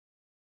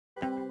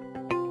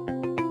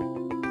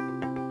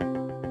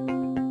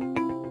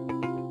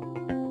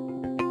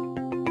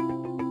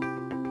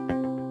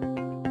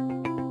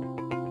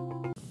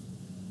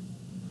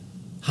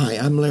Hi,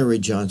 I'm Larry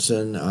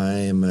Johnson.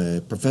 I'm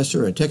a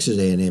professor at Texas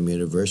A&M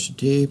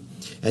University,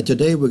 and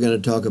today we're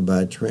going to talk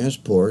about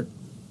transport,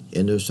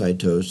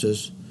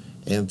 endocytosis,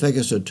 and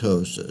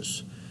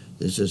phagocytosis.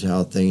 This is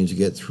how things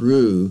get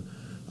through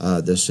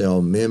the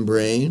cell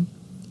membrane.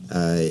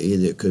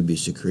 Either it could be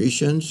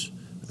secretions,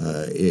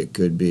 it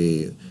could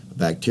be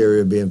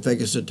bacteria being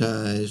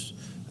phagocytized,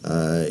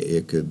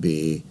 it could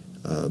be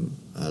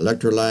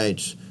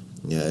electrolytes,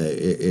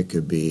 it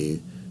could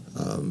be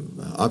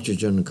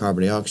oxygen and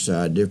carbon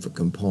dioxide, different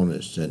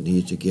components that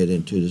need to get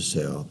into the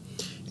cell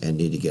and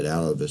need to get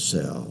out of the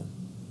cell.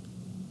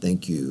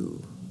 Thank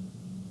you.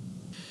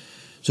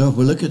 So if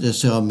we look at the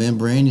cell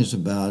membrane, it's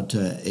about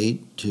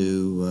 8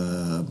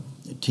 to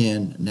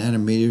 10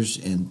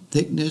 nanometers in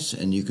thickness,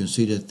 and you can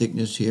see the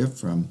thickness here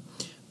from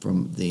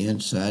the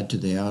inside to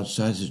the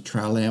outside. It's a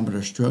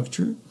trilaminar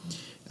structure.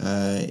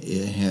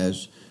 It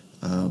has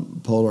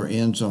polar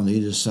ends on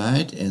either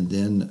side, and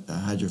then a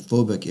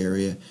hydrophobic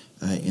area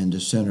in the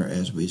center,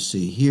 as we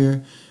see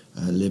here.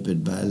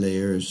 Lipid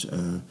bilayers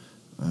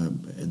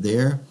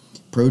there,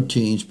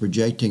 proteins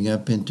projecting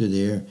up into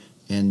there,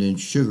 and then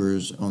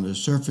sugars on the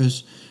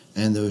surface,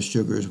 and those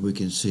sugars we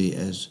can see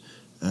as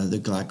the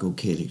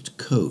glycocalyx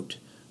coat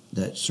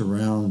that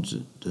surrounds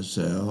the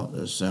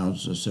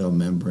cell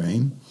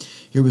membrane.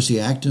 Here we see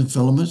actin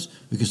filaments.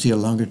 We can see a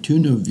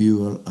longitudinal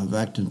view of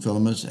actin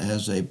filaments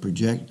as they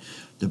project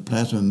the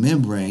plasma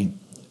membrane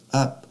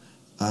up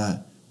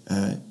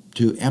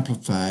to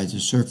amplify the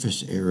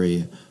surface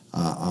area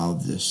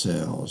of the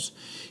cells.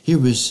 Here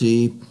we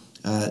see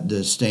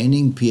the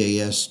staining,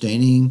 PAS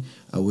staining,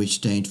 which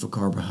stains for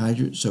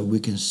carbohydrates. So we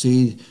can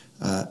see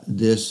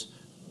the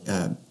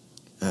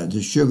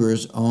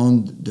sugars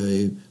on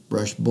the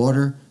brush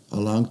border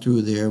along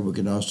through there. We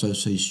can also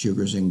see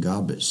sugars in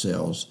goblet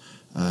cells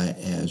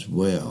as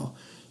well.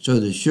 So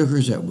the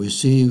sugars that we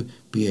see,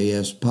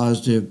 PAS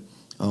positive,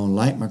 on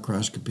light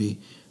microscopy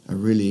are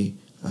really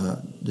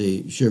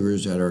the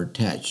sugars that are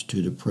attached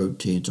to the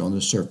proteins on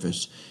the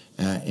surface,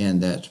 and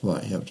that's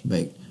what helps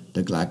make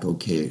the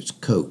glycocalyx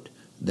coat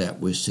that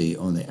we see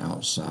on the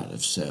outside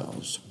of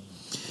cells.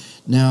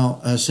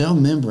 Now, a cell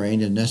membrane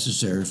is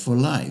necessary for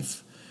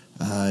life.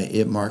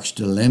 It marks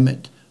the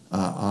limit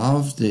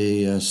of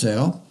the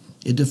cell.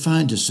 It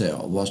defines the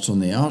cell. What's on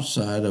the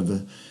outside of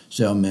a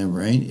cell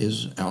membrane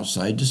is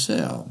outside the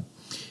cell.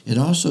 It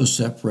also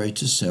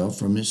separates the cell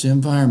from its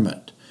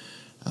environment.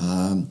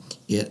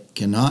 It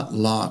cannot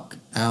lock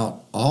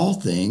out all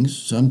things.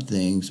 Some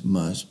things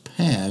must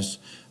pass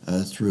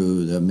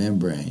through the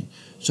membrane.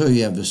 So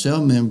you have the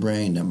cell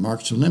membrane that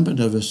marks the limit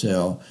of a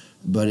cell,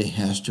 but it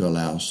has to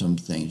allow some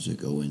things to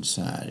go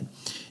inside.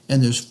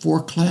 And there's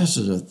 4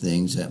 classes of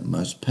things that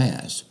must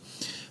pass.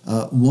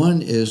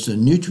 One is the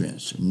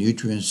nutrients.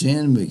 Nutrients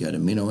in, we got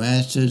amino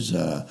acids,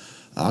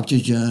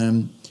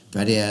 oxygen,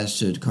 fatty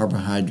acid,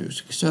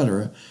 carbohydrates,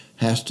 etc.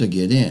 has to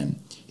get in.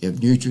 If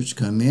nutrients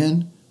come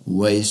in,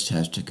 waste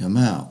has to come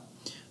out.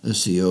 The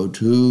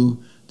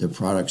CO2, the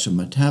products of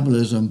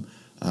metabolism,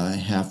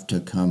 have to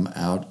come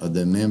out of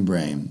the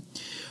membrane.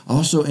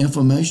 Also,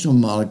 informational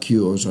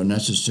molecules are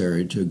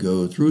necessary to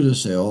go through the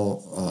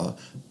cell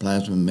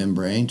plasma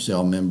membrane,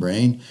 cell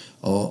membrane,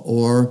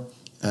 or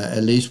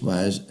at least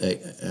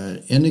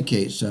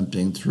indicate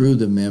something through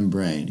the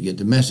membrane to get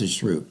the message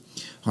through.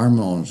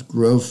 Hormones,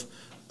 growth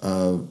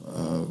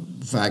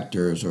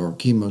factors, or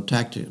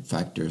chemotactic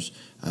factors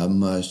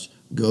must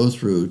go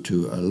through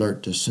to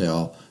alert the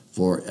cell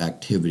for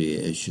activity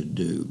it should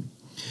do.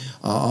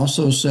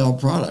 Also, cell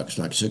products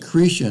like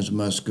secretions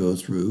must go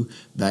through,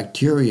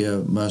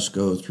 bacteria must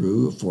go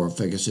through for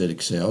phagocytic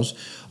cells.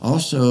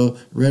 Also,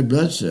 red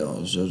blood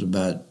cells. There's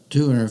about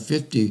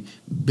 250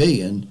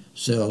 billion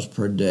cells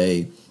per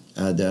day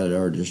that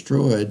are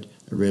destroyed,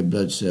 red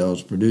blood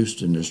cells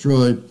produced and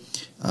destroyed,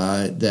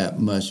 that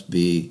must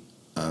be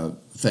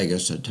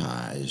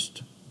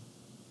phagocytized.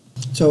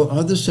 So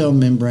of the cell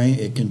membrane,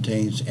 it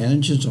contains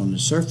antigens on the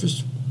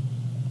surface,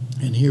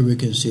 and here we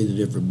can see the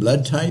different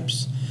blood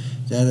types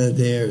that are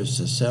there. It's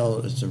a cell,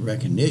 it's a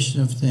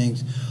recognition of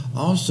things.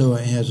 Also,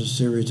 it has a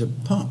series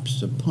of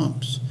pumps,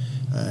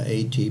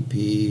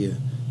 ATP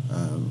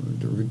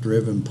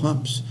driven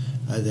pumps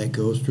that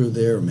goes through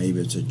there, or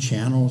maybe it's a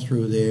channel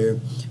through there,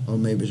 or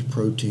maybe it's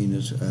protein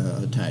is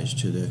attached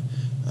to the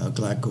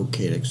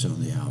glycocalyx on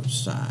the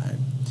outside.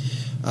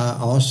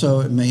 Also,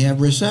 it may have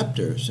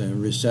receptors to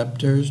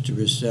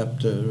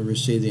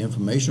receive the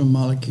informational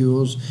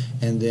molecules,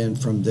 and then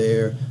from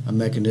there, a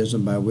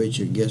mechanism by which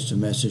it gets the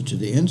message to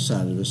the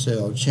inside of the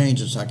cell,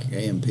 changes like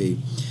AMP,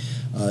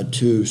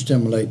 to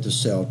stimulate the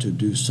cell to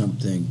do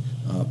something,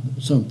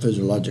 some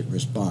physiologic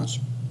response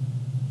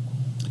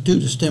to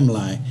the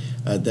stimuli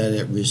that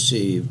it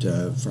received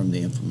from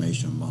the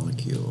information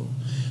molecule.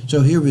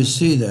 So here we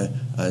see the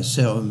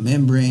cell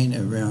membrane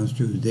around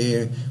through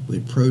there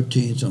with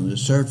proteins on the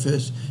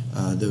surface.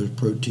 Those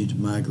proteins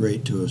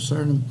migrate to a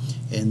certain,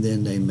 and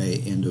then they may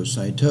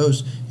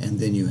endocytose, and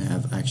then you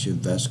have actually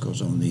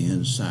vesicles on the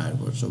inside.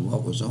 So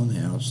what was on the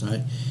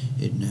outside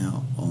is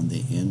now on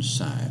the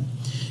inside.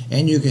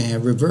 And you can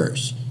have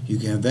reverse. You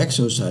can have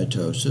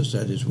exocytosis,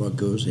 that is what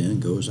goes in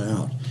goes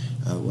out.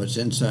 What's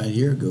inside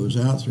here goes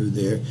out through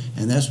there,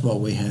 and that's what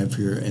we have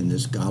here in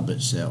this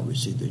goblet cell. We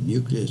see the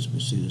nucleus,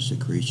 we see the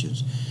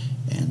secretions,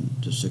 and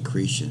the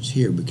secretions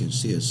here. We can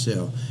see a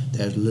cell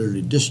that's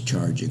literally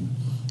discharging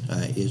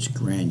its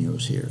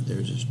granules here.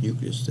 There's this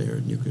nucleus there,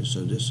 nucleus.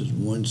 So this is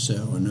one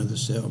cell, another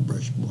cell,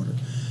 brush border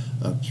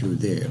up through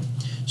there.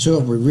 So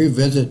if we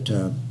revisit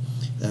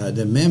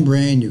the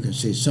membrane, you can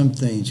see some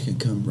things can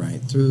come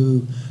right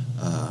through.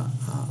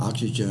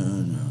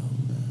 Oxygen,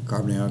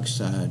 carbon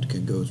dioxide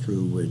can go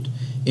through with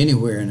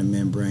anywhere in the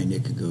membrane.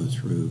 It could go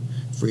through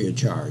free of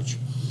charge.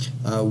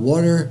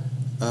 Water,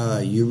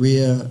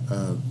 urea,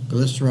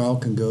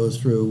 glycerol can go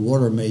through.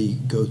 Water may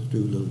go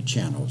through little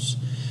channels.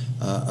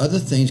 Other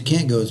things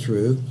can't go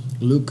through.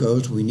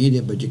 Glucose, we need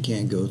it, but you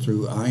can't go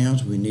through.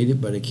 Ions, we need it,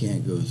 but it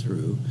can't go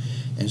through.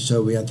 And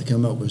so we have to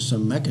come up with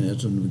some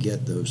mechanism to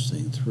get those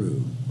things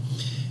through.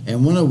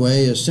 And one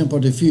way is simple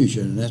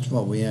diffusion, and that's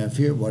what we have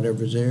here.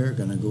 Whatever's there,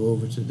 going to go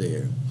over to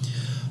there.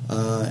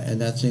 And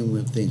that's thing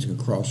when things can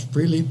cross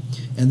freely.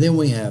 And then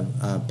we have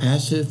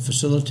passive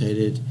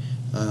facilitated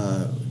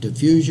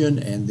diffusion,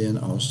 and then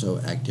also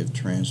active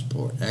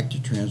transport.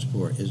 Active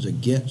transport is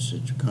against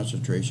the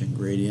concentration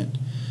gradient.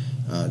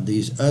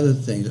 These other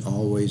things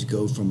always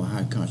go from a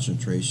high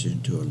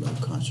concentration to a low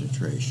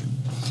concentration.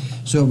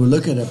 So if we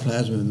look at a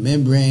plasma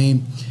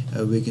membrane,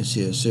 we can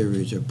see a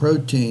series of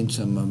proteins.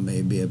 Some of them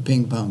may be a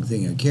ping pong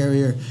thing, a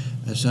carrier.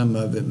 Some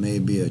of it may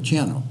be a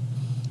channel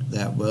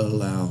that will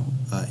allow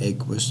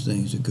aqueous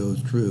things to go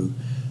through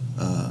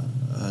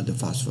the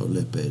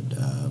phospholipid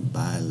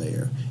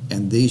bilayer.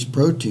 And these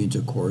proteins,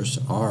 of course,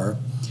 are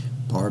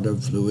part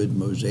of fluid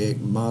mosaic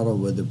model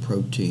with the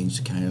proteins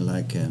kind of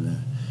like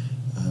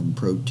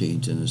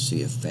proteins in a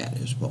sea of fat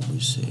is what we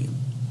see.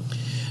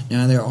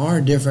 Now there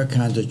are different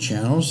kinds of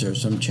channels. There are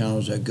some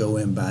channels that go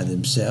in by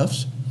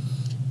themselves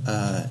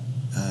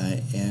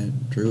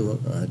and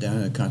through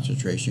down a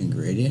concentration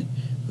gradient.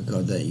 We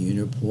call that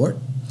uniport.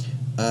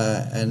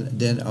 And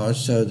then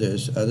also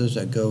there's others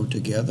that go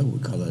together. We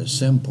call it a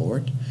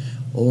symport.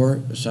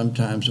 Or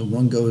sometimes when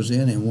one goes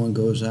in and one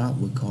goes out,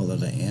 we call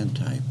it an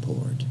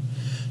antiport.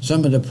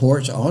 Some of the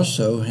ports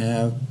also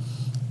have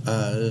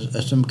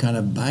some kind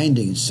of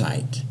binding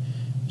site.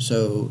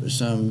 So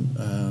some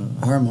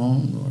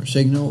hormone or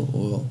signal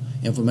or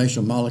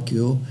informational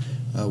molecule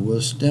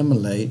will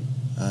stimulate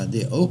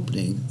the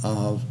opening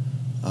of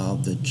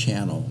the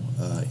channel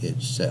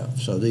itself.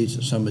 So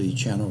some of these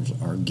channels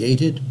are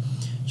gated,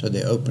 so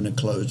they open and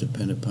close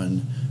depending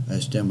upon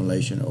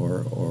stimulation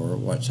or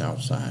what's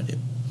outside it.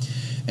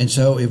 And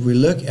so if we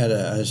look at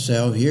a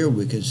cell here,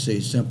 we can see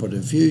simple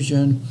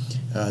diffusion.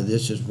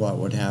 This is what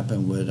would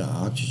happen with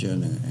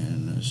oxygen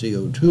and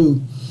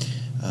CO2,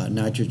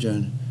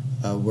 nitrogen,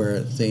 where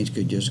things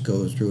could just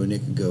go through, and it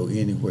could go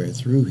anywhere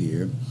through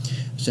here.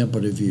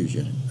 Simple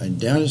diffusion. And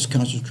down this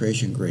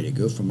concentration gradient,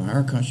 go from a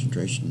higher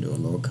concentration to a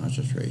lower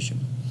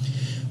concentration.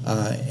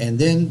 And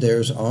then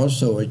there's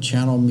also a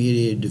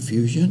channel-mediated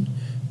diffusion.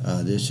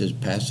 This is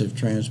passive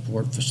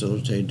transport,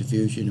 facilitated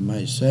diffusion, you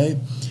might say.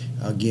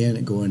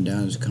 Again, going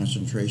down this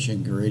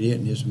concentration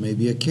gradient, this may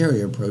be a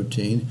carrier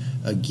protein.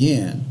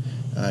 Again,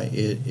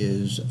 it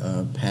is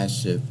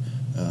passive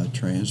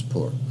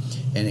transport.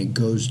 And it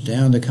goes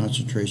down the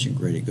concentration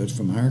gradient. It goes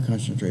from higher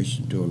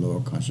concentration to a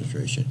lower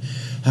concentration.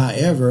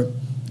 However,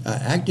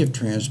 active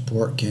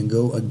transport can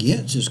go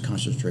against this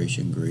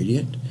concentration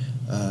gradient,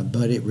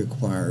 but it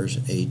requires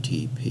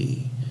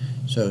ATP.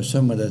 So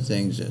some of the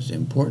things that's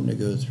important to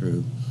go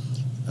through,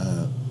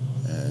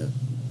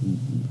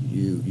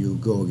 you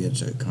go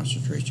against a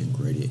concentration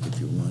gradient if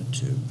you want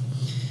to.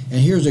 And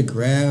here's a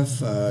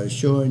graph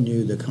showing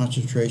you the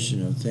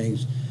concentration of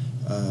things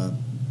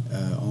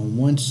on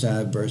one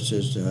side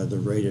versus the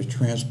rate of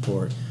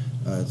transport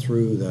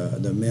through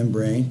the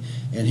membrane.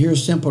 And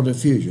here's simple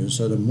diffusion.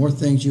 So the more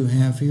things you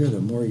have here, the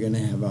more you're going to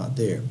have out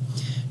there.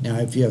 Now,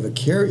 if you have a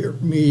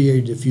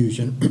carrier-mediated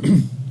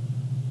diffusion,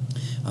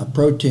 a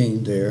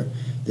protein there,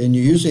 then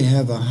you usually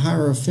have a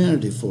higher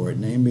affinity for it,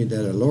 namely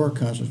that a lower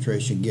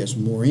concentration gets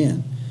more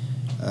in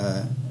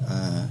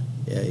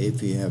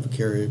if you have a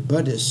carrier,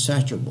 but it's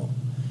saturable.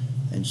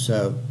 And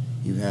so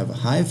you have a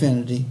high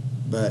affinity,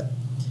 but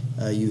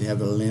you have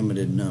a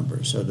limited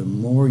number. So the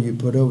more you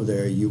put over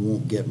there, you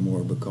won't get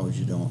more because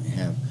you don't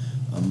have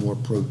more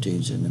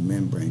proteins in the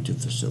membrane to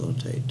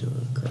facilitate to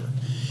occur.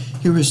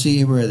 Here we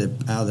see where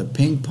how the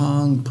ping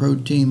pong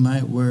protein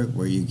might work,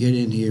 where you get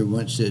in here,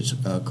 once its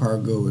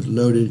cargo is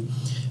loaded,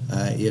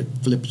 it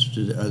flips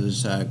to the other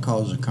side,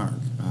 causes a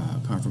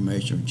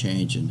conformational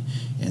change, and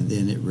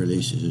then it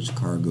releases its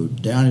cargo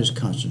down its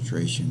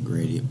concentration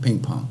gradient,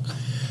 ping pong.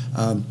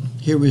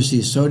 Here we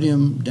see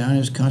sodium down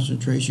its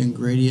concentration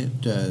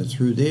gradient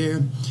through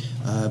there,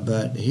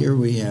 but here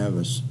we have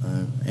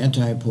an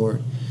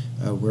antiport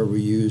where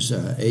we use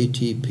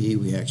ATP.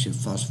 We actually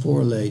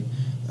phosphorylate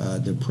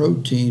the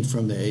protein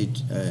from the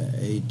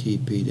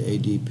ATP to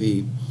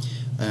ADP,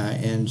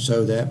 and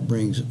so that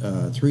brings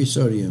 3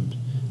 sodiums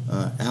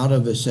out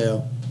of the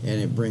cell, and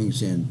it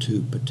brings in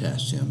 2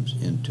 potassiums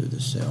into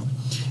the cell.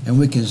 And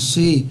we can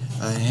see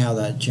how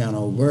that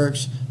channel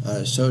works.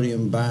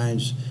 Sodium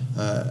binds,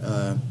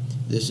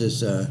 this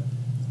is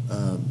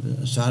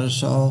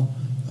cytosol,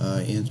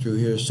 and through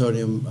here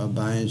sodium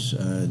binds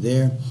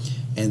there.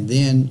 And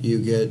then you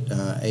get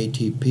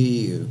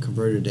ATP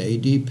converted to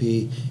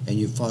ADP, and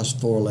you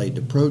phosphorylate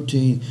the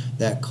protein.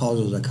 That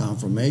causes a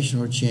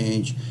conformational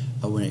change.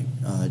 When it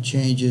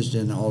changes,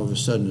 then all of a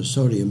sudden the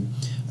sodium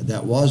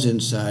that was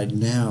inside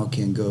now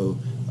can go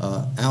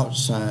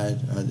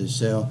outside the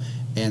cell,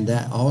 and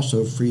that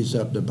also frees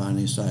up the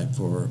binding site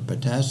for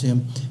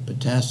potassium.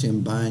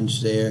 Potassium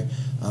binds there.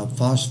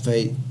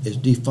 Phosphate is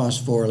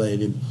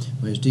dephosphorylated.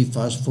 When it's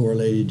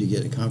dephosphorylated, you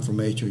get a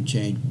conformational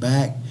change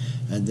back,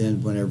 and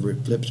then whenever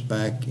it flips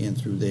back in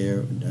through there,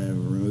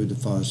 remove the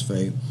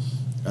phosphate,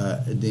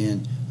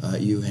 then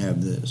you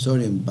have the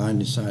sodium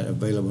binding site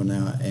available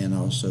now, and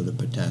also the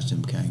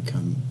potassium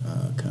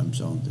comes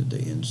onto the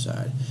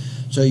inside.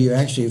 So you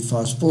actually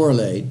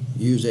phosphorylate,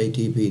 use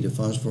ATP to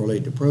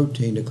phosphorylate the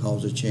protein to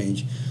cause a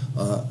change.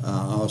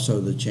 Also,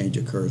 the change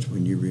occurs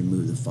when you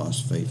remove the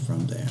phosphate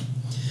from there.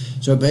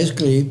 So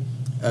basically,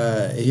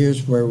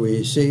 here's where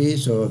we see,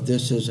 so if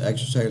this is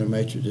extracellular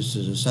matrix, this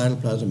is a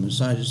cytoplasm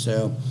inside the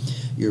cell,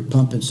 you're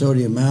pumping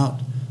sodium out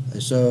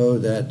so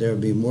that there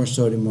will be more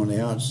sodium on the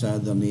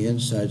outside than on the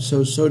inside.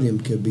 So sodium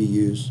could be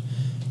used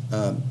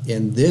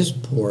in this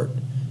port,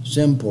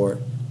 SIM port,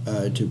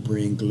 to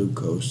bring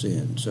glucose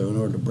in. So in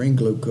order to bring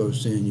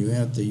glucose in, you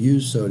have to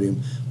use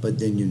sodium, but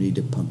then you need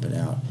to pump it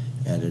out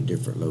at a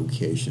different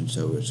location,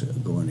 so it's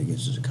going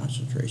against the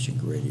concentration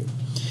gradient.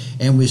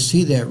 And we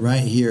see that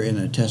right here in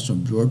an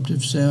intestinal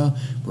absorptive cell,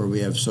 where we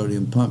have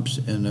sodium pumps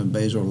in the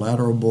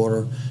basolateral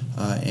border,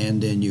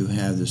 and then you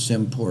have the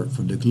SIM port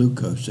for the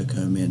glucose to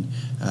come in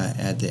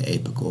at the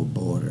apical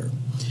border.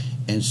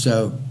 And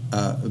so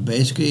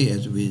basically,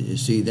 as we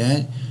see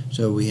that,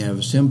 so we have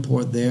a SIM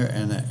port there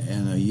and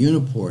a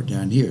uniport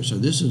down here. So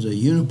this is a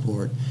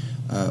uniport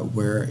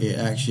where it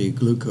actually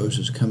glucose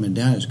is coming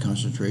down its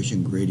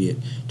concentration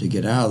gradient to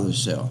get out of the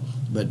cell.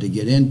 But to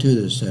get into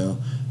the cell,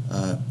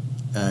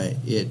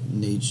 it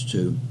needs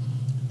to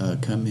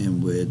come in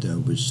with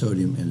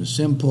sodium in the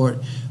SIM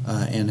port,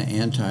 and the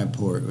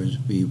antiport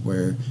would be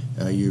where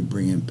you're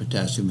bringing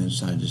potassium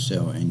inside the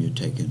cell and you're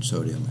taking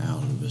sodium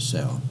out of the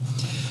cell.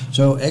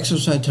 So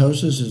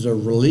exocytosis is a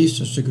release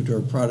of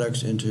secretory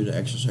products into the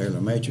extracellular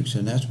matrix,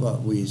 and that's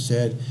what we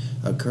said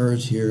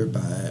occurs here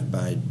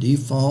by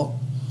default.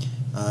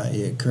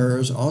 It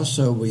occurs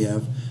also, we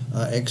have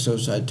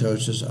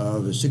exocytosis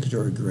of a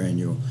secretory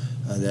granule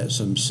that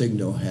some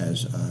signal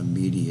has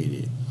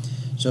mediated.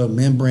 So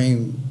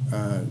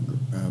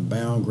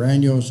membrane-bound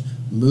granules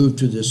move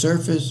to the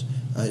surface.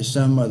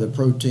 Some of the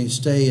proteins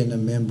stay in the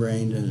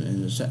membrane,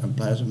 in the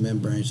plasma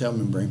membrane, cell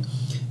membrane,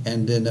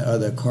 and then the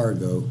other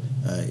cargo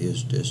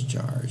is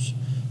discharged.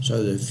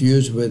 So they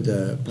fuse with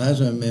the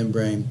plasma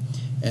membrane,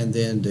 and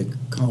then the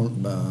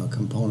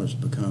components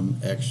become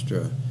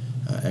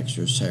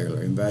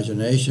extracellular.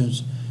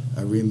 Invaginations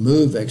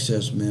remove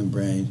excess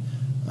membrane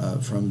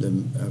from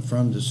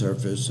the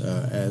surface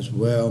as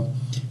well.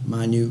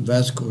 Minute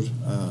vesicles,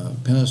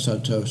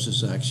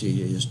 phagocytosis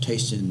actually is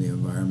tasting the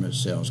environment.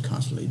 Cells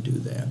constantly do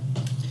that.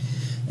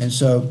 And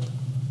so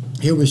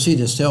here we see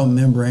the cell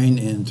membrane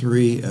in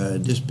 3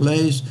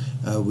 displays.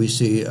 We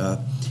see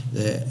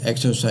the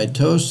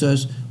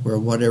exocytosis, where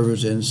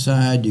whatever's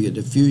inside, you get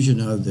the fusion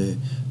of the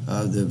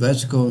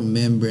vesicle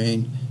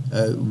membrane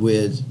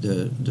with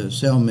the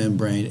cell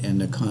membrane,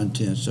 and the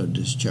contents are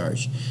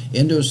discharged.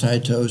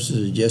 Endocytosis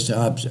is just the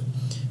opposite,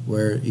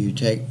 where you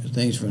take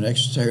things from an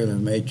extracellular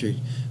matrix,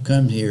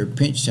 come here,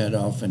 pinch that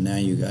off, and now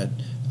you got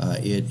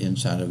it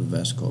inside of a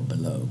vesicle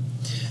below.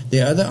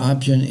 The other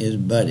option is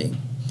budding,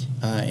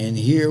 and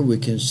here we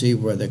can see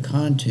where the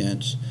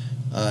contents,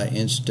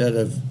 instead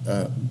of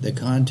the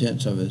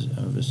contents of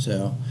a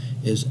cell,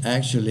 is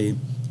actually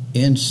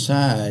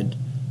inside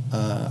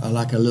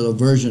like a little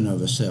version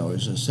of a cell.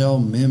 It's a cell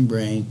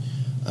membrane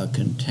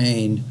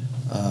contained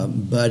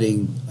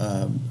budding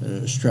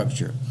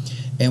structure.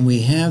 And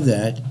we have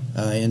that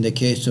in the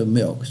case of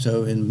milk.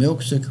 So in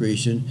milk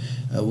secretion,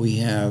 we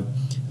have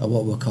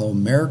what we'll call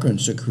American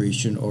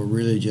secretion, or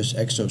really just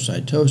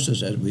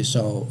exocytosis, as we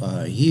saw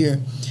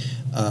here.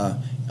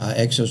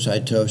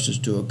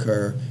 Exocytosis to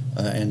occur,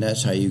 and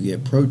that's how you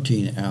get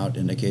protein out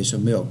in the case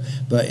of milk.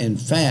 But in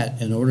fat,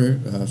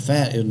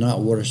 fat is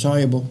not water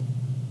soluble.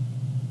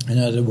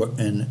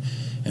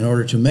 In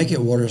order to make it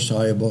water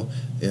soluble,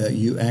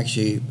 you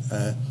actually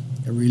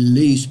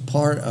release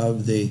part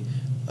of the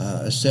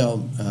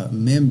cell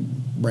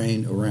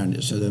membrane around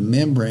it. So the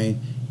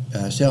membrane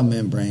cell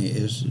membrane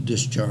is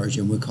discharged,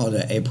 and we call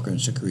that apical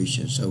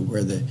secretion. So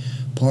where the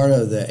part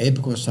of the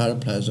apical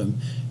cytoplasm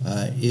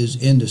is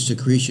in the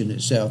secretion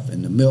itself,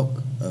 in the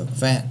milk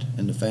fat,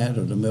 in the fat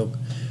of the milk,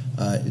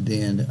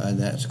 then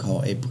that's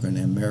called apical,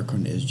 and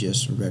merocrine is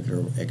just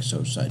regular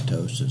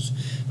exocytosis.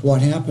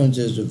 What happens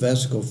is the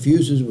vesicle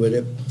fuses with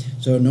it.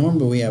 So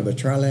normally we have a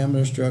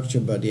trilaminar structure,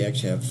 but you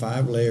actually have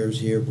 5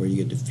 layers here where you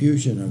get the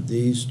fusion of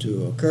these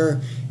to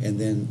occur, and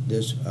then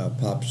this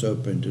pops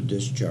open to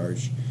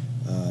discharge.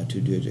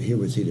 Here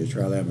we see the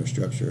trilaminar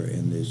structure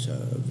in this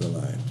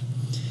villi.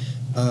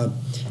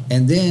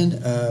 And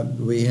then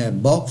we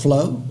have bulk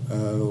flow,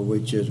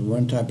 which is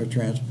one type of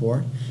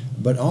transport,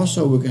 but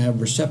also we can have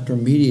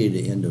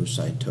receptor-mediated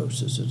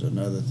endocytosis is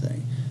another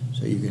thing.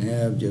 So you can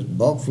have just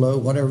bulk flow,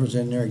 whatever's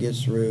in there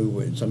gets through,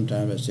 and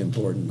sometimes it's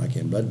important, like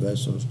in blood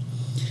vessels.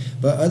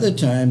 But other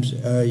times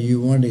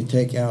you want to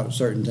take out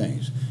certain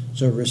things.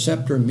 So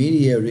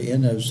receptor-mediated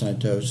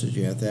endocytosis,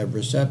 you have to have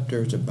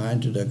receptors that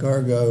bind to the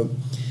cargo.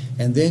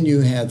 And then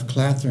you have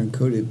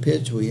clathrin-coated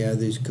pits. We have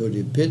these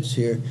coated pits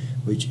here,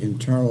 which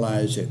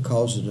internalize, it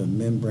causes the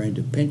membrane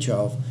to pinch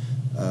off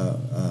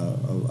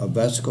a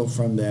vesicle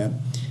from that.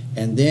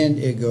 And then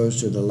it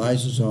goes to the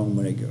lysosome.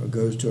 When it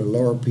goes to a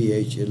lower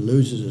pH, it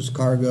loses its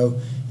cargo,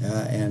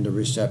 and the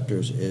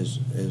receptors is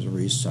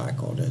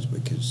recycled, as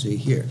we can see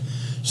here.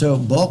 So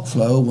bulk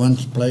flow, one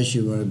place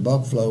you want to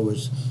bulk flow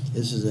is,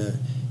 this is a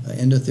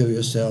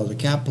endothelial cell, the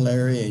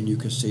capillary, and you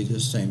can see the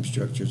same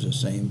structures, the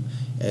same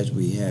as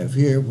we have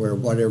here, where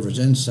whatever's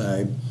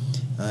inside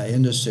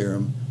in the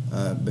serum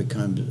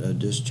becomes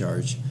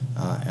discharged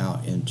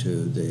out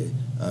into the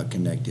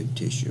connective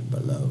tissue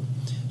below.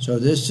 So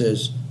this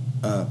is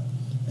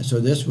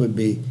this would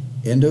be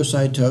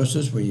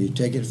endocytosis, where you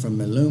take it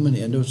from a lumen,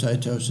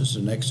 endocytosis,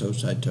 and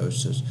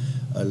exocytosis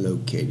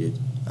located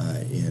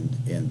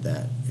in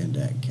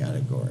that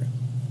category.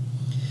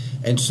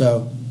 And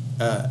so,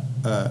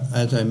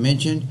 as I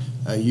mentioned,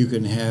 you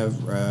can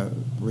have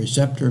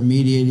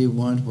receptor-mediated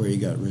ones where you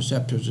got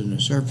receptors in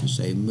the surface.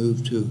 They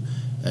move to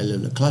a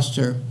little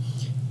cluster,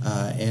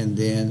 and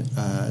then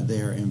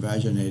they are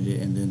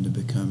invaginated, and then they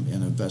become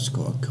in a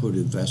vesicle, a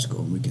coated vesicle.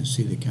 And we can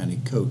see the kind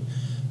of coat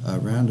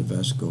around the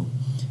vesicle.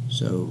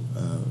 So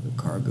the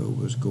cargo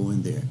was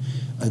going there.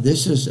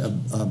 This is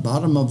a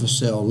bottom of a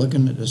cell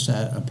looking at the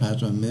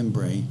cytoplasmic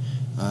membrane,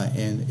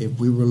 and if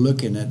we were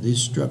looking at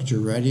this structure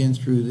right in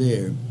through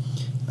there,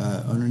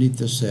 underneath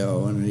the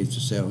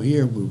cell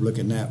here, we're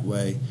looking that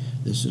way,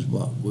 this is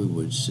what we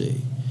would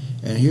see.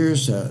 And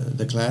here's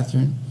the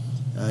clathrin.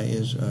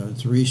 Is a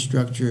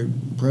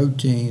 3-structured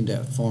protein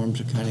that forms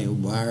a kind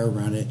of wire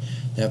around it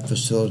that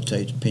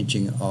facilitates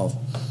pinching off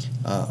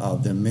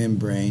of the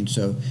membrane.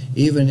 So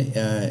even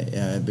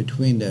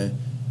between the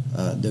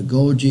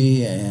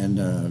Golgi and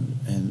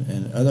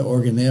other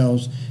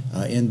organelles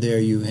in there,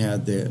 you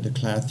have the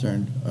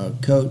clathrin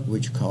coat,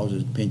 which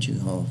causes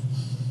pinching off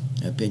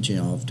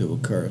to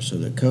occur. So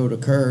the coat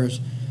occurs,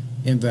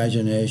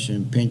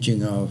 invagination,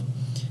 pinching off.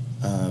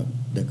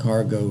 The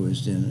cargo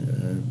is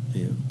then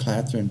the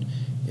clathrin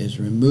is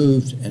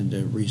removed and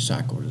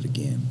recycled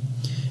again.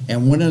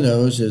 And one of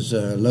those is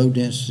low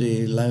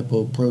density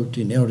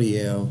lipoprotein,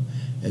 LDL,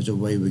 as a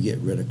way we get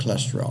rid of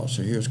cholesterol.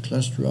 So here's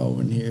cholesterol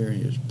in here,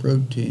 here's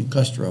protein,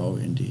 cholesterol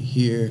into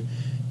here,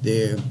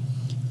 there,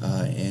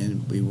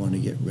 and we want to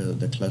get rid of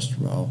the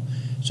cholesterol.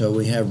 So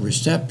we have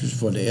receptors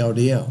for the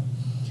LDL.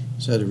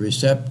 So the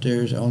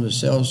receptors on the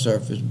cell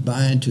surface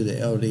bind to the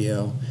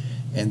LDL,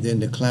 and then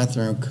the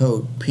clathrin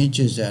coat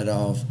pinches that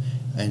off,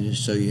 and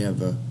so you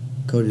have a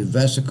coated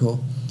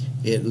vesicle.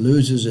 It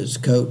loses its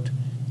coat.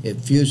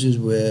 It fuses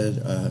with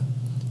a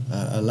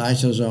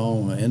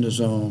lysosome, an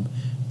endosome,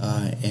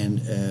 and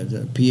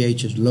the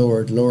pH is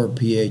lowered. Lower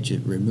pH,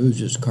 it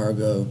removes its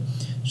cargo.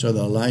 So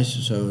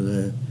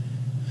the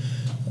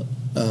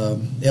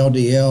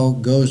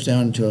LDL goes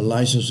down to a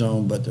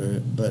lysosome, but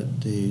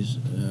the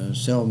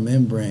cell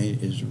membrane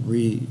is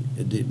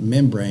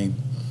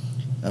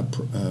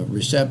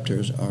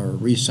receptors are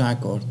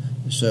recycled,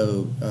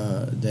 so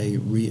they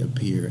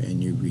reappear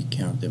and you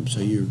recount them. So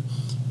you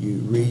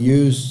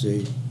reuse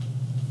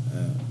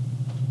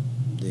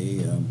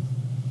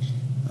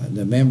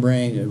the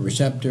membrane, the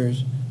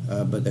receptors,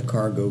 but the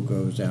cargo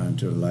goes down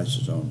to the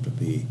lysosome to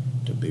be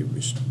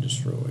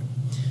destroyed.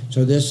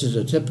 So this is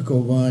a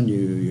typical one.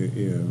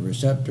 Your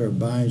receptor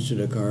binds to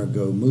the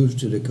cargo, moves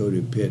to the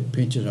coated pit,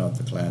 pinches off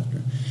the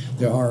clathrin.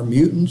 There are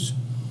mutants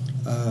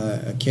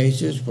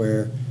cases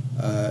where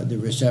the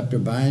receptor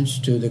binds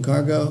to the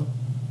cargo,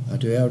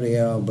 to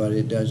LDL, but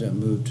it doesn't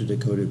move to the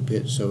coated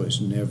pit, so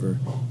it's never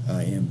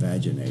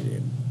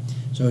invaginated.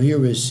 So here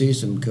we see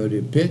some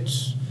coated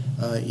pits.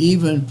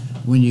 Even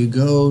when you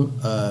go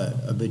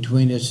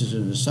between, this is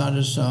in the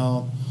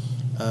cytosol,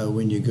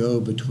 when you go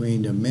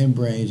between the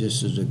membranes,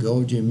 this is the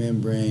Golgi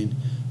membrane,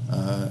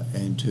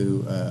 and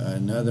to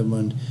another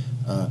one,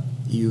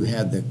 you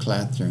have the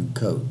clathrin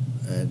coat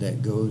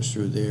that goes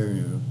through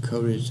there,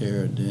 coated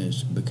there, and then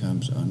it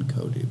becomes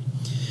uncoated.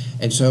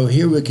 And so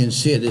here we can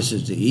see it. This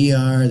is the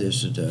ER,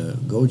 this is the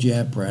Golgi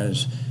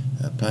apparatus,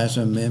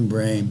 plasma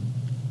membrane,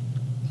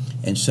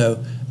 And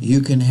so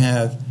you can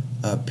have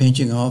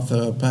pinching off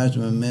of the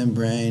plasma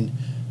membrane,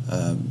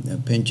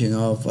 pinching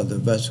off of the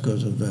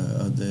vesicles of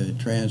the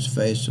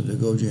transface of the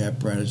Golgi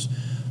apparatus,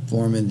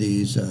 forming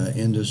these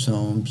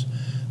endosomes.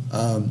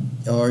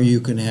 Or you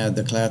can have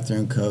the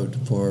clathrin coat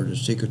for the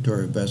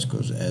secretory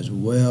vesicles as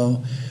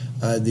well.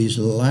 These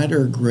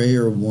lighter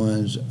grayer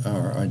ones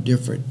are a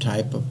different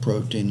type of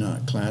protein,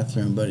 not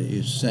clathrin, but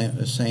it's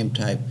the same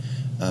type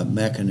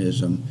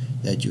mechanism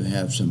that you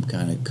have some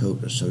kind of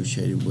coat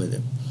associated with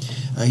it.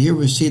 Here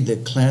we see the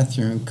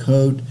clathrin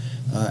coat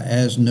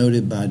as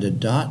noted by the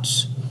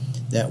dots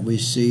that we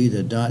see.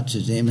 The dots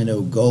is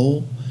immuno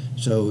goal.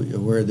 So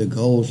where the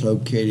goal is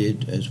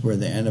located is where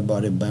the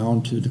antibody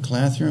bound to the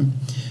clathrin.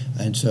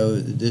 And so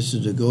this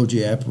is the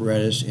Golgi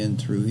apparatus in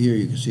through here.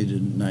 You can see the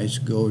nice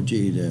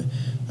Golgi, the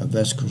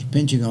vesicles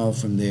pinching off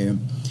from there.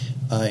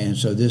 And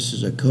so this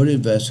is a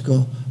coated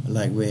vesicle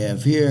like we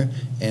have here,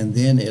 and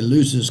then it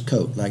loses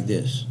coat like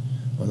this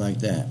or like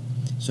that.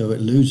 So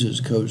it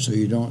loses coat, so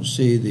you don't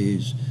see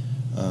these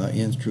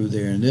in through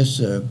there. And this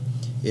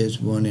is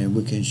one, and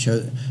we can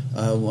show.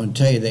 I want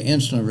to tell you the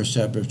insulin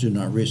receptors do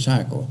not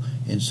recycle.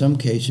 In some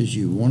cases,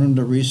 you want them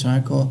to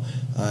recycle,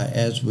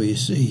 as we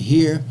see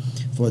here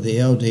for the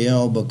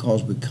LDL,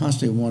 because we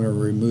constantly want to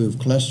remove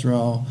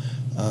cholesterol.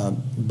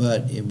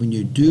 But when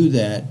you do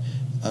that,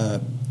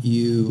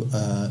 you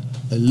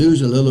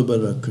lose a little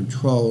bit of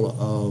control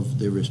of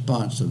the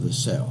response of the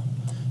cell.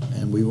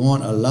 And we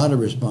want a lot of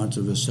response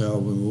of the cell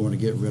when we want to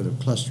get rid of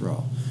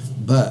cholesterol.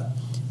 But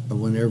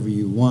whenever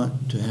you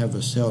want to have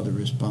a cell to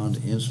respond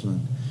to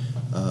insulin,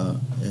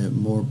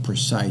 more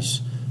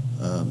precise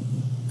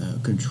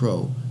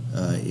control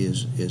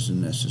is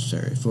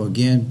necessary. So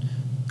again,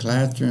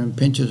 clathrin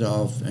pinches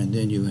off, and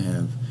then you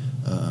have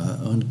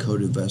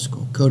uncoated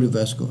vesicle, coated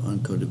vesicle,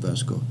 uncoated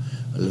vesicle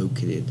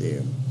located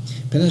there.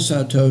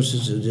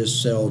 Phagocytosis is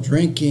just cell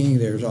drinking.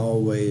 There's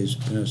always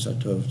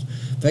phagocytosis.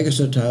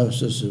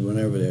 Phagocytosis is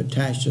whenever they're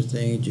attached to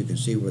things. You can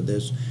see where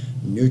this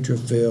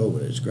neutrophil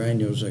with its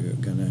granules are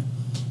going to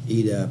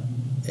eat up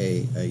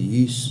a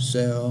yeast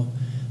cell.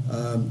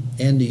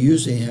 And they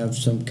usually have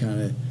some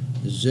kind of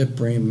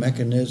zippering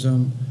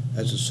mechanism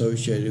that's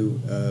associated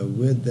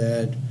with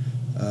that.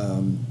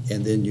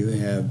 And then you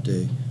have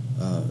the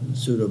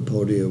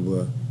pseudopodia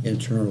will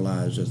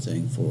internalize the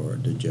thing for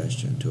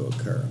digestion to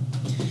occur.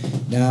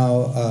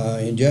 Now,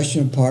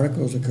 ingestion of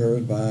particles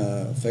occurs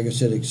by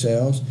phagocytic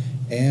cells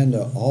and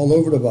all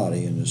over the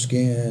body, in the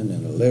skin,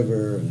 and the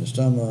liver, and the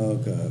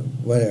stomach,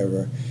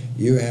 whatever.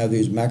 You have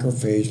these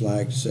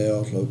macrophage-like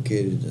cells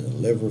located in the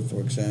liver, for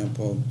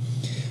example.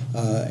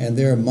 And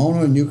they're a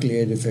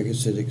mononucleated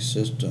phagocytic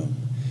system.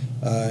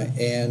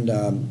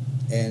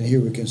 And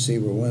here we can see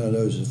where one of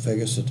those is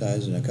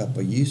phagocytizing a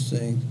couple of yeast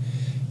things.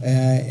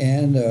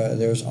 And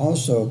there's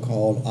also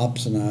called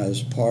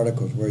opsonized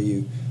particles, where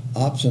you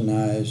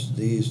opsonize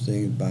these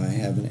things by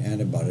having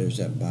antibodies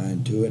that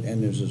bind to it,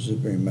 and there's a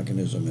zippering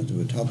mechanism, as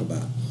we'll talk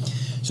about.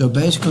 So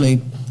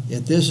basically,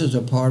 if this is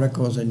a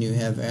particles and you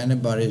have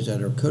antibodies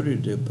that are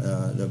coated to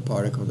the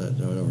particle or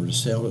the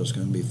cell that's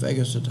going to be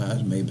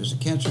phagocytized, maybe it's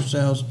the cancer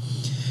cells,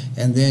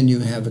 and then you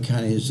have a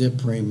kind of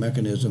zippering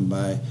mechanism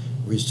by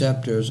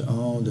receptors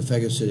on the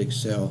phagocytic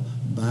cell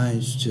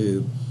binds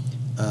to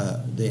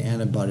the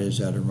antibodies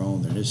that are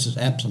on there. This is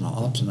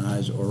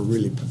opsonized, or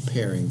really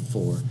preparing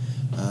for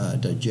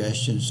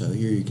digestion. So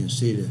here you can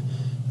see the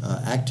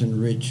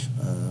actin-rich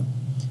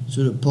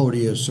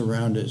pseudopodia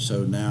surrounded,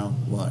 so now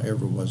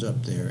whatever was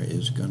up there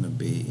is going to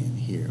be in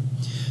here.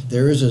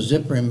 There is a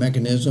zippering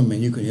mechanism,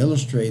 and you can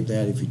illustrate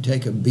that if you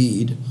take a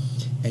bead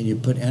and you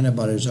put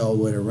antibodies all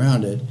the way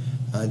around it,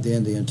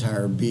 then the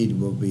entire bead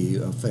will be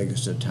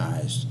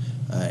phagocytized,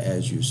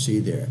 as you see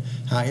there.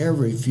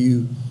 However, if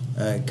you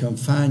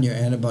confine your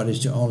antibodies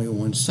to only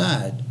one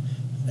side,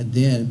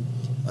 then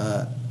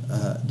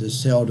the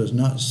cell does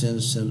not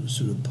send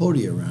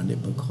pseudopodia around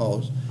it,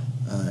 because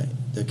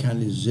the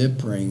kind of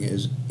zippering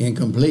is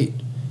incomplete.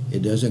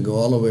 It doesn't go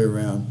all the way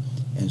around,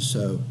 and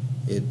so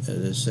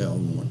the cell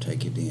won't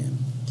take it in.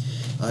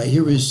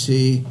 Here we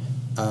see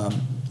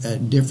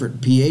at different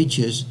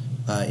pHs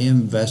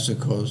in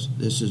vesicles.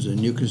 This is the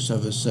nucleus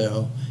of a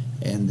cell,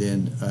 and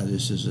then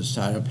this is the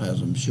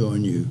cytoplasm,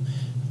 showing you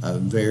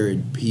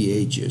varied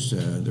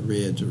pHs, the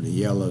reds or the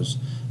yellows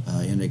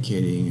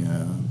indicating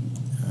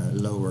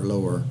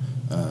lower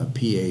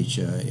pH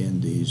in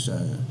these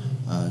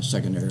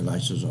secondary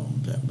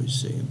lysosomes that we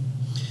see.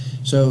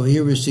 So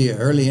here we see an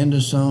early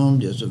endosome,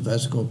 just a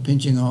vesicle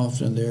pinching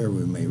off in there.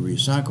 We may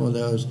recycle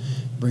those,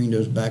 bring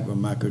those back with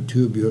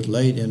microtubules.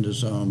 Late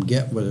endosome,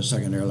 get with a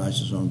secondary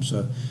lysosome.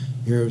 So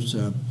here's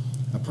a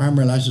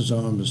primary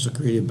lysosome is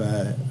secreted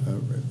by,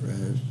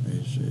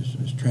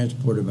 is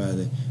transported by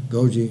the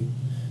Golgi,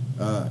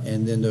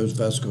 and then those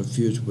vesicles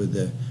fuse with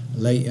the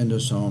late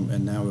endosome,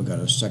 and now we've got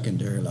a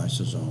secondary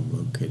lysosome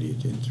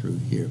located in through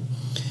here.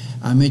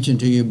 I mentioned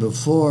to you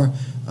before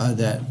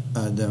that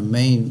the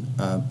main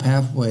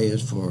pathway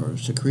is for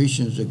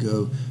secretions to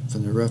go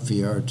from the rough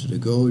ER to the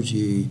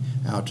Golgi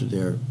out to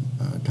their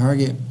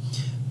target,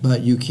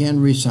 but you can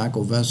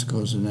recycle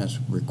vesicles, and that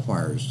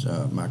requires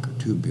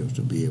microtubules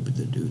to be able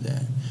to do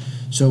that.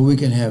 So we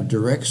can have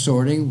direct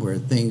sorting where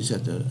things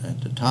at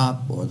the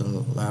top or the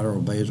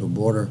lateral basal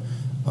border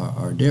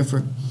are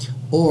different,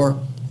 or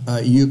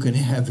you can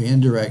have an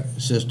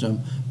indirect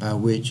system by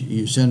which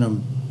you send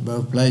them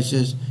both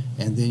places,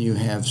 and then you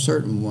have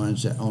certain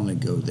ones that only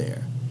go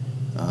there.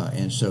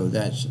 And so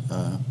that's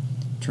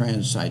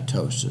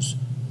transcytosis,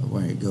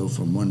 where you go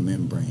from one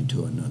membrane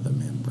to another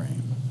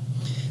membrane.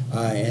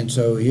 And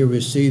so here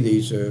we see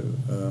these are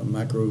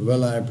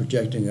microvilli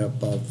projecting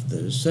up off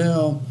the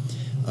cell,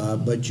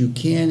 but you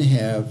can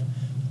have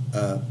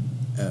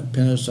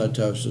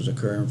penocytosis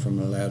occurring from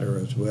the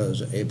lateral as well as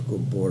the apical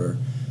border,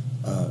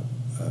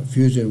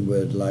 fusion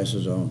with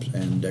lysosomes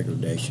and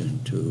degradation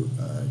to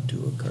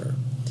occur.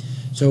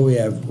 So we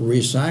have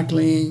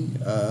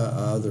recycling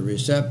of the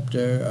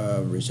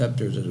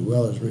receptors as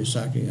well as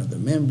recycling of the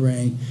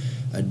membrane,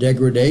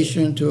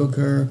 degradation to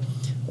occur,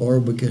 or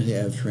we could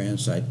have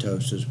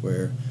transcytosis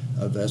where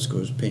a vesicle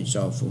is pinched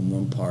off from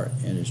one part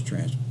and is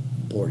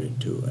transported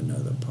to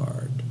another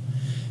part.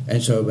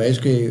 And so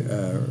basically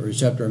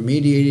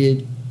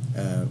receptor-mediated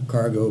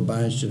cargo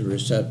binds to the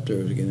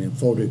receptor, again, then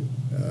folded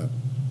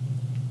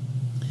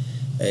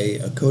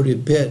a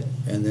coated pit,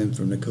 and then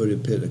from the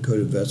coated pit, a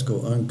coated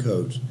vesicle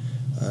uncoats,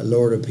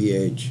 lower the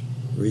pH,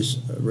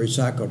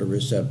 recycle the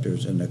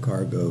receptors, and the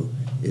cargo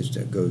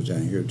that goes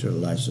down here to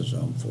the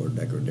lysosome for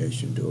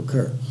degradation to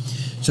occur.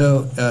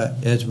 So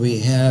as we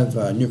have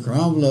nuclear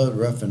envelope,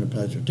 rough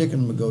endoplasmic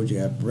reticulum, the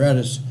Golgi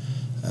apparatus,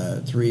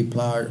 three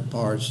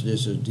parts.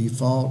 This is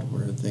default,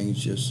 where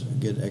things just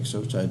get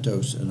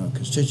exocytosed in a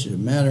constitutive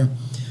manner,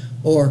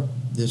 or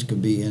this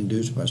could be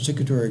induced by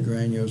secretory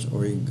granules,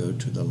 or you can go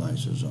to the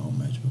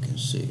lysosome, as we can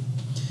see.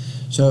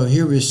 So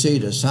here we see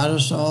the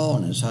cytosol,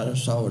 and the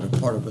cytosol, or the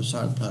part of the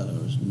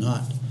cytoplasm, is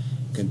not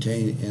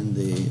contained in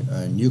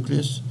the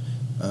nucleus,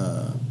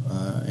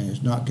 and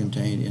it's not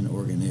contained in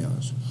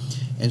organelles.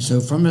 And so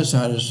from the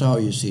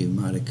cytosol, you see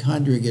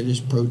mitochondria get its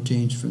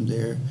proteins from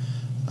there,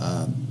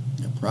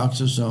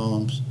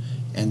 peroxisomes,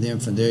 and then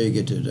from there you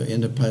get to the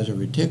endoplasmic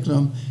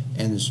reticulum,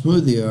 and the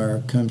smoothie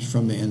R comes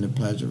from the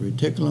endoplasmic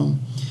reticulum,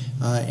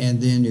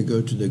 and then you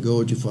go to the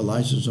Golgi for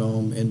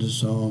lysosome,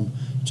 endosome,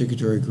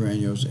 secretory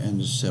granules, and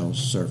the cell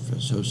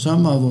surface. So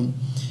some of them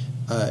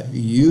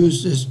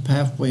use this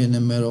pathway in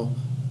the middle,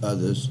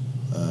 others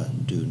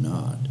do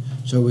not.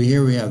 So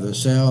here we have the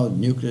cell, the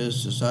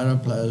nucleus, the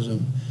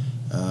cytoplasm,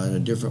 the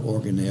different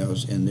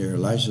organelles in their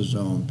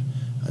lysosomes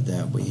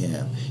that we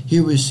have.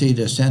 Here we see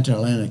the Santa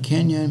Elena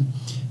Canyon,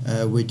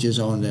 which is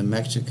on the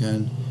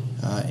Mexican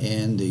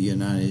and the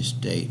United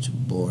States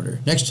border.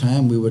 Next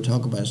time we will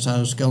talk about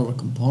cytoskeletal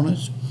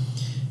components.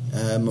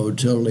 More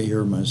totally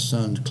hear my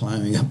son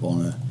climbing up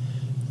on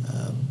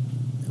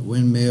a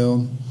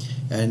windmill.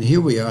 And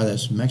here we are,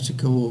 that's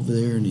Mexico over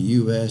there in the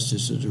U.S.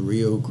 This is the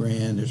Rio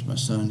Grande. There's my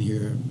son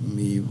here,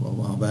 me a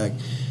while back.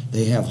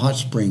 They have hot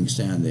springs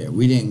down there.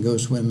 We didn't go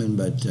swimming,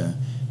 but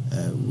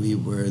we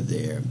were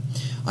there.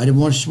 I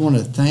just want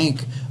to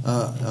thank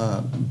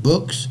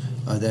books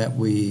that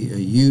we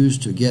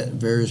used to get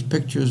various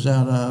pictures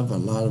out of. A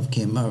lot of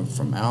came out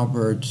from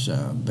Alberts,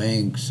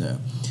 Banks,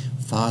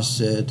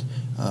 Fawcett,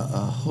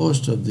 a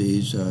host of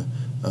these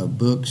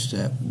books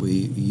that we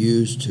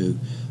use to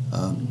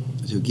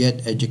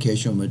get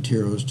educational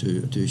materials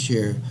to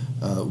share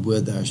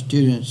with our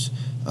students.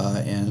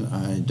 And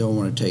I don't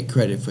want to take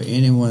credit for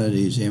any one of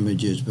these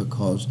images,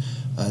 because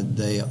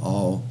they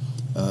all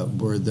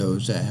were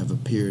those that have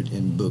appeared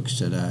in books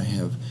that I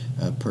have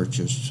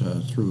purchased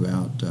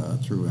throughout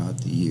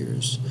the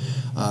years.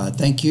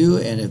 Thank you,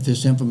 and if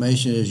this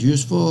information is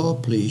useful,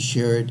 please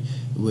share it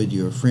with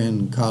your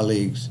friend,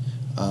 colleagues,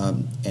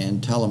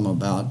 and tell them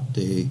about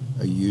the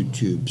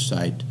YouTube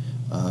site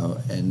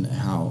and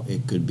how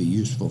it could be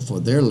useful for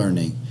their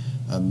learning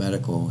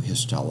medical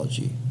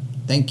histology.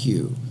 Thank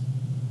you.